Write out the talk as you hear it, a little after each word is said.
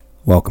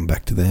Welcome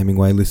back to the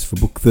Hemingway list for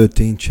Book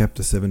 13,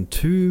 Chapter 7.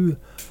 2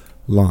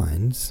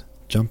 lines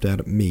jumped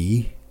out at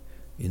me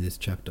in this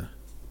chapter.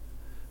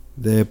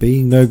 There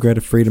being no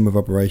greater freedom of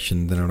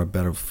operation than on a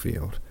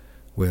battlefield,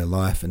 where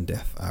life and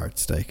death are at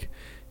stake,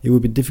 it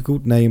would be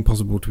difficult, nay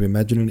impossible, to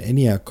imagine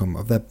any outcome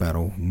of that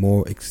battle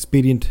more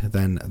expedient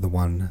than the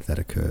one that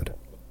occurred.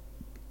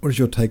 What is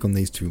your take on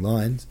these 2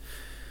 lines?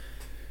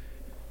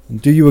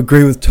 And do you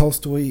agree with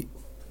Tolstoy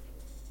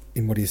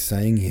in what he's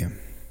saying here?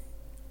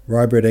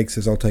 Ryebread Egg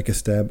says, I'll take a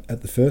stab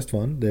at the first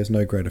one. There's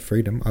no greater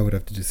freedom. I would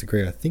have to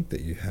disagree. I think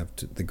that you have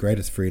the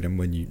greatest freedom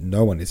when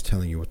no one is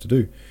telling you what to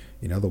do.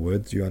 In other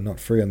words, you are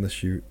not free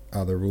unless you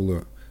are the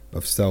ruler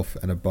of self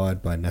and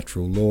abide by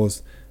natural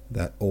laws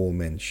that all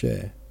men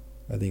share.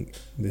 I think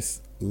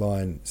this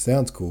line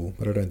sounds cool,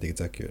 but I don't think it's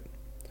accurate.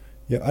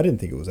 Yeah, I didn't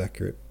think it was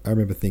accurate. I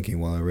remember thinking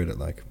while I read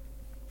it,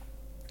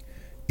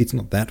 it's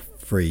not that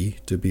free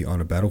to be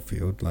on a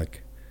battlefield.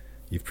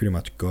 You've pretty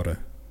much got to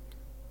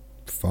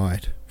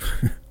fight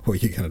or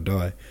you're going to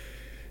die.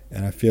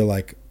 And I feel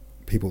like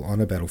people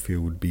on a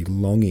battlefield would be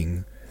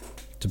longing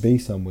to be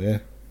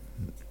somewhere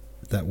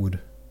that would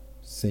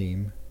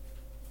seem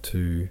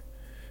to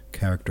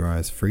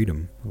characterize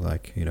freedom,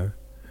 back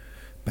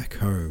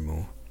home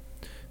or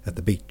at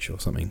the beach or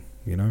something,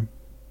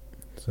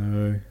 So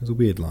it was a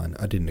weird line.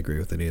 I didn't agree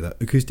with it either.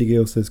 Acoustic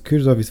Eel says,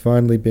 Kutuzov is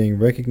finally being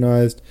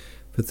recognized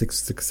for the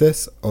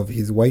success of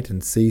his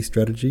wait-and-see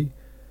strategy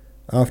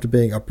after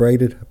being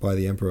upbraided by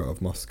the Emperor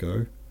of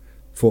Moscow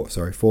for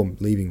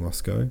leaving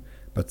Moscow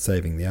but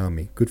saving the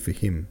army. Good for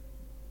him.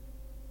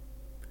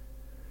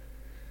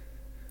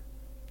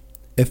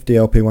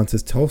 FDLP1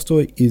 says,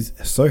 Tolstoy is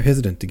so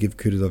hesitant to give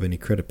Kutuzov any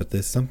credit, but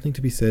there's something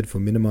to be said for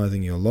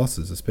minimizing your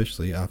losses,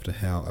 especially after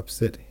how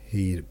upset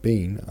he'd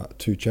been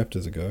 2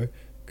 chapters ago.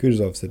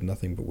 Kutuzov said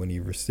nothing, but when he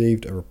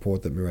received a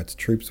report that Murat's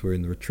troops were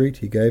in the retreat,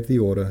 he gave the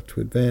order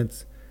to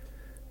advance.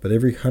 But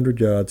every 100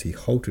 yards he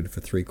halted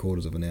for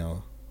 3/4 of an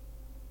hour.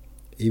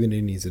 Even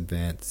in his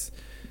advance,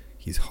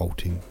 he's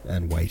halting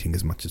and waiting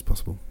as much as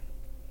possible.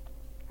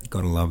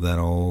 Gotta love that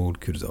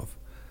old Kutuzov.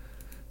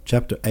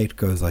 Chapter 8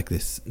 goes like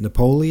this.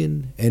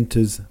 Napoleon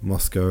enters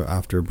Moscow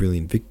after a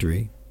brilliant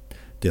victory.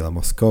 De la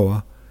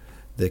Moscowa,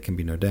 there can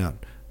be no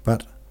doubt.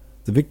 But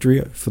the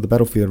victory for the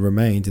battlefield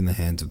remains in the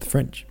hands of the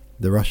French.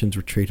 The Russians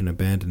retreat and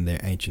abandon their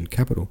ancient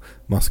capital.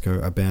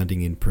 Moscow,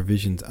 abounding in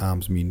provisions,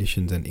 arms,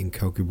 munitions, and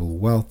incalculable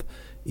wealth,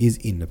 is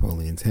in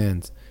Napoleon's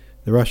hands.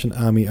 The Russian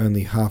army,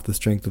 only half the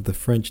strength of the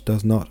French,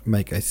 does not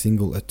make a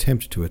single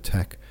attempt to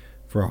attack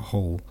for a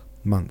whole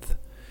month.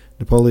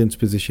 Napoleon's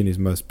position is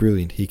most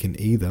brilliant. He can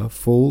either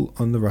fall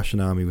on the Russian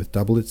army with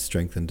double its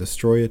strength and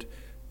destroy it,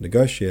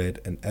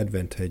 negotiate an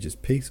advantageous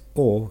peace,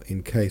 or,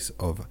 in case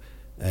of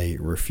a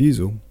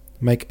refusal,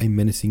 make a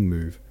menacing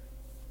move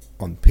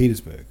on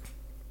Petersburg.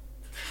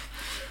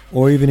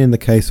 Or even in the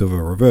case of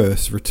a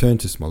reverse, return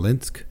to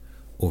Smolensk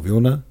or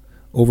Vilna,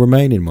 or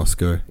remain in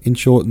Moscow. In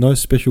short, no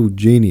special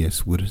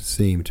genius would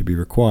seem to be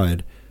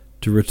required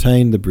to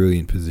retain the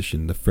brilliant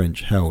position the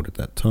French held at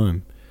that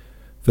time.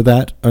 For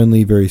that,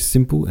 only very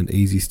simple and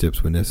easy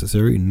steps were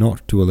necessary: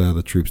 not to allow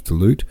the troops to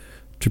loot,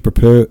 to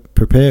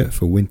prepare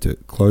for winter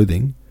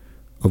clothing,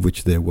 of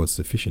which there was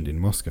sufficient in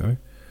Moscow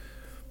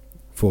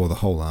for the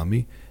whole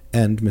army,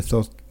 and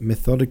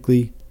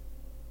methodically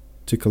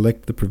to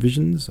collect the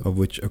provisions, of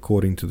which,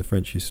 according to the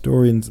French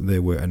historians,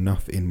 there were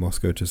enough in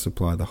Moscow to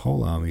supply the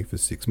whole army for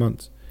 6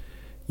 months.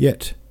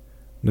 Yet,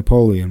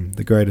 Napoleon,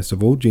 the greatest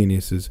of all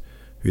geniuses,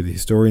 who the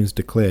historians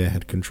declare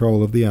had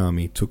control of the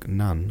army, took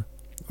none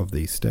of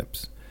these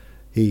steps.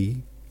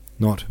 He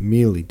not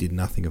merely did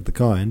nothing of the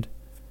kind,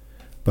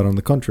 but on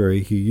the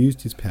contrary, he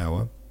used his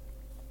power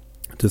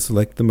to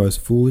select the most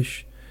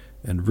foolish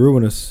and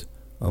ruinous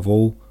of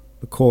all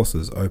the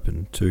courses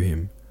open to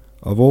him.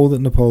 Of all that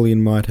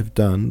Napoleon might have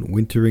done,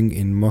 wintering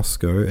in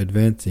Moscow,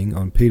 advancing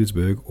on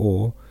Petersburg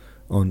or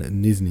on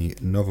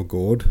Nizhny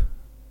Novgorod,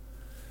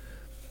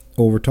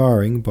 or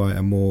retiring by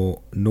a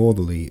more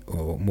northerly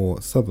or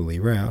more southerly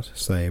route,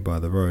 say by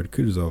the road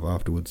Kutuzov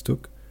afterwards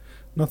took,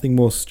 nothing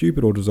more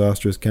stupid or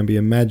disastrous can be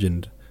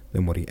imagined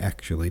than what he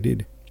actually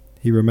did.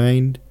 He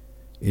remained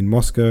in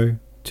Moscow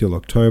till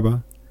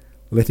October,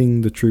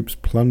 letting the troops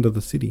plunder the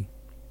city.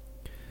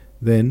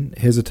 Then,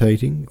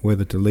 hesitating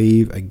whether to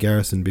leave a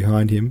garrison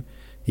behind him,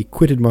 he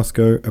quitted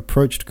Moscow,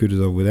 approached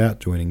Kutuzov without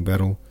joining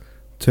battle,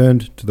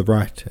 turned to the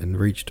right and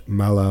reached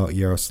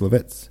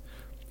Malo-Yaroslavets,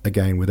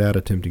 again without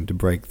attempting to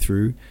break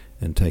through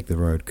and take the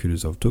road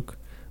Kutuzov took,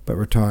 but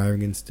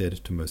retiring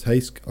instead to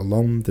Mozhaysk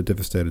along the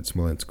devastated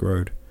Smolensk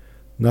road.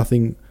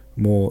 Nothing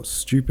more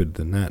stupid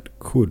than that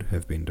could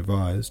have been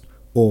devised,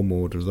 or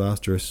more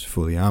disastrous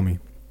for the army,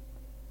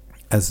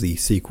 as the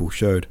sequel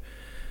showed.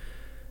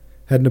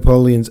 Had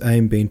Napoleon's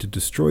aim been to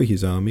destroy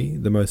his army,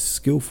 the most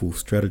skillful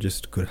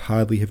strategist could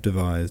hardly have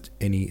devised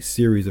any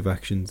series of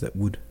actions that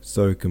would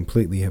so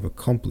completely have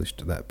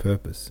accomplished that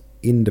purpose,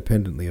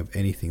 independently of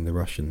anything the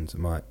Russian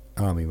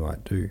army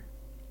might do.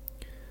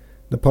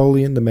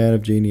 Napoleon, the man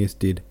of genius,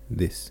 did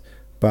this,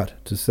 but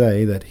to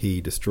say that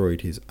he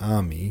destroyed his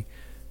army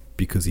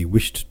because he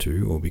wished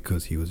to or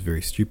because he was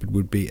very stupid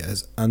would be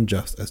as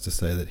unjust as to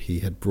say that he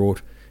had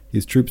brought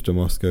his troops to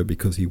Moscow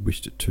because he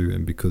wished it to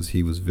and because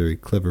he was very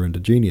clever and a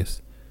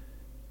genius.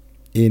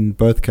 In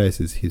both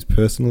cases, his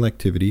personal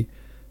activity,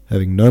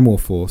 having no more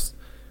force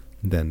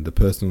than the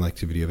personal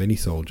activity of any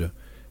soldier,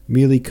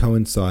 merely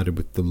coincided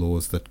with the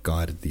laws that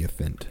guided the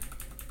event.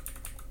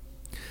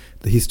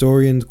 The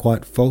historians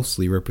quite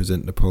falsely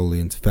represent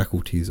Napoleon's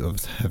faculties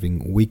of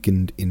having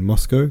weakened in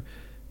Moscow,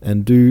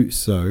 and do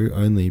so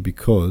only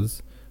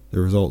because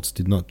the results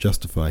did not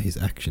justify his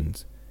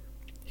actions.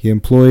 He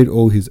employed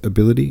all his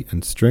ability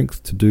and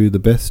strength to do the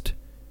best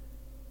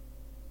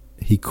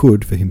he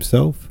could for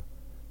himself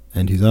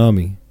and his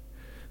army,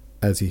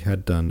 as he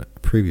had done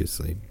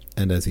previously,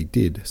 and as he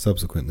did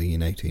subsequently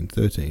in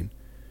 1813.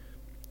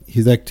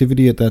 His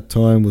activity at that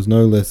time was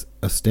no less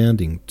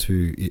astounding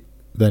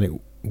than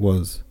it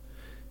was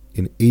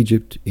in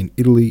Egypt, in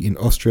Italy, in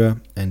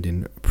Austria, and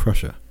in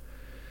Prussia.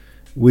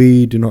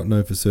 We do not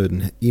know for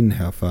certain in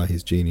how far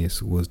his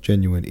genius was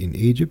genuine in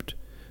Egypt,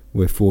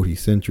 where 40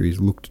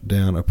 centuries looked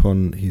down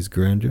upon his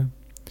grandeur,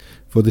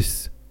 for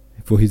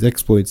his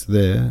exploits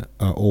there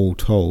are all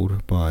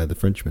told by the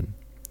Frenchmen.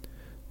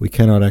 We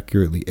cannot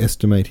accurately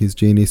estimate his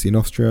genius in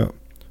Austria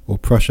or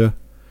Prussia,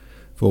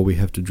 for we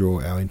have to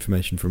draw our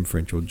information from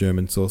French or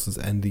German sources,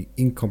 and the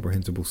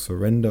incomprehensible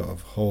surrender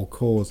of whole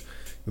corps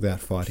without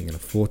fighting in a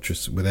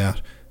fortress,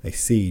 without a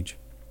siege,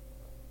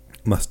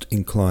 must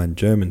incline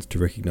Germans to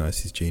recognize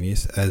his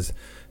genius as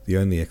the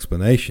only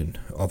explanation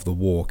of the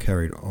war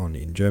carried on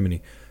in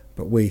Germany.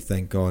 But we,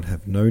 thank God,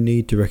 have no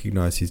need to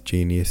recognize his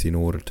genius in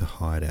order to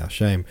hide our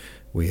shame.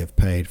 We have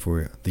paid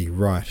for the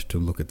right to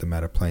look at the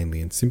matter plainly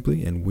and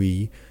simply, and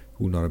we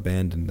will not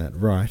abandon that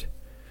right.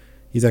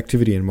 His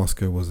activity in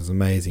Moscow was as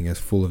amazing, as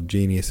full of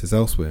genius as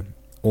elsewhere.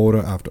 Order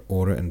after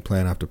order and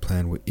plan after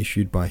plan were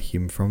issued by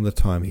him from the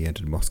time he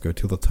entered Moscow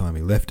till the time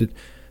he left it.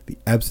 The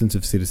absence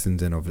of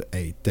citizens and of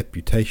a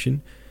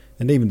deputation,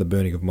 and even the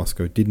burning of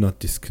Moscow, did not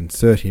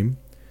disconcert him.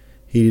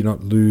 He did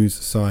not lose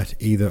sight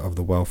either of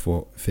the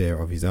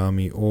welfare of his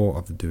army, or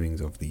of the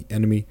doings of the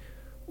enemy,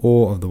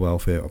 or of the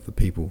welfare of the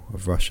people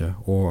of Russia,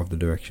 or of the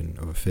direction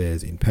of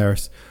affairs in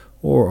Paris,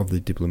 or of the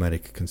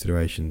diplomatic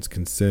considerations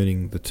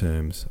concerning the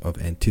terms of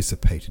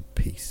anticipated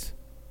peace.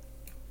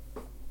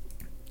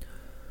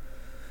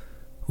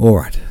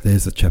 Alright,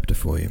 there's a chapter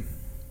for you.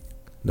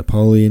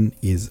 Napoleon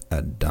is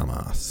a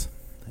dumbass,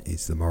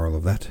 is the moral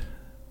of that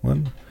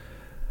one,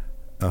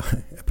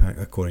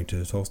 according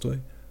to Tolstoy.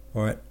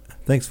 Alright,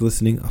 thanks for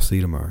listening. I'll see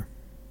you tomorrow.